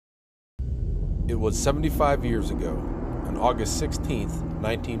It was 75 years ago, on August 16,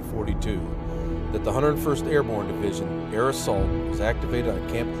 1942, that the 101st Airborne Division Air Assault was activated on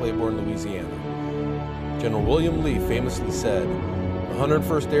Camp Claiborne, Louisiana. General William Lee famously said, "The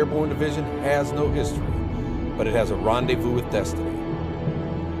 101st Airborne Division has no history, but it has a rendezvous with destiny."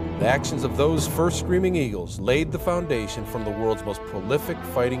 The actions of those first Screaming Eagles laid the foundation for the world's most prolific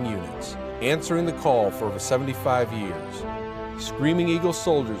fighting units, answering the call for over 75 years. Screaming Eagle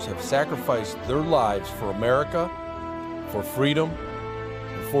soldiers have sacrificed their lives for America, for freedom,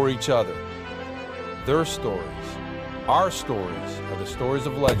 and for each other. Their stories, our stories, are the stories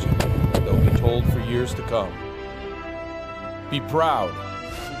of legend that will be told for years to come. Be proud.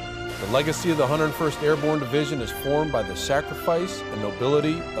 The legacy of the 101st Airborne Division is formed by the sacrifice and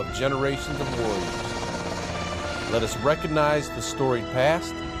nobility of generations of warriors. Let us recognize the storied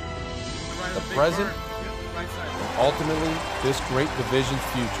past, the present, and ultimately this great division's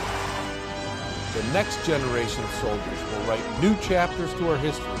future. The next generation of soldiers will write new chapters to our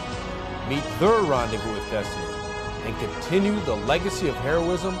history, meet their rendezvous with destiny, and continue the legacy of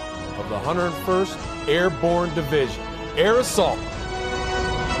heroism of the 101st Airborne Division. Air Assault!